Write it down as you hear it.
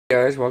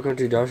Guys, welcome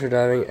to dumpster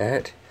diving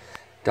at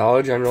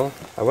Dollar General.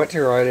 I went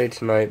to Rite Aid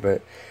tonight,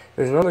 but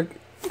there's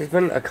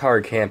been a car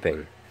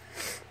camping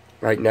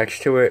right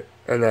next to it,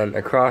 and then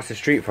across the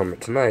street from it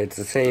tonight. It's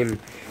the same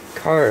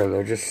car, and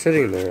they're just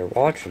sitting there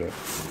watching it.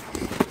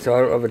 So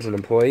I don't know if it's an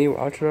employee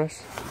watching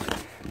us,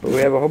 but we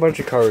have a whole bunch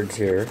of cards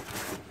here,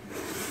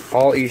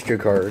 all Easter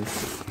cards.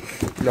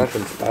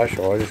 Nothing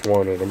special. I just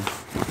wanted them.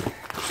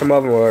 Some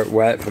of them were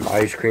wet from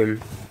ice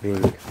cream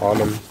being on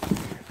them,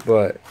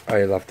 but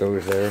I left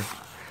those there.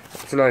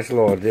 It's a nice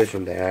little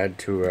addition to add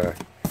to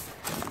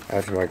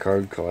my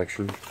card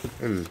collection,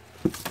 and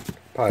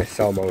probably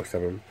sell most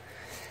of them.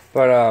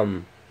 But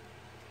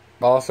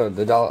also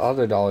the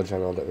other Dollar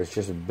General that was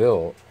just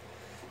built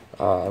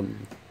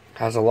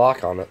has a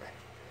lock on it.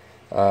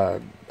 I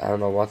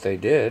don't know what they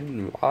did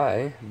and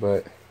why,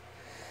 but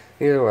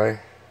either way,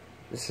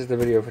 this is the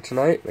video for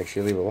tonight. Make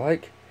sure you leave a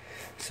like,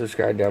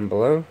 subscribe down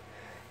below,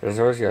 and as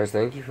always, guys,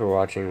 thank you for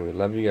watching. We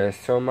love you guys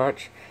so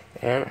much,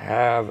 and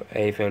have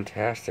a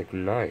fantastic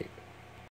night.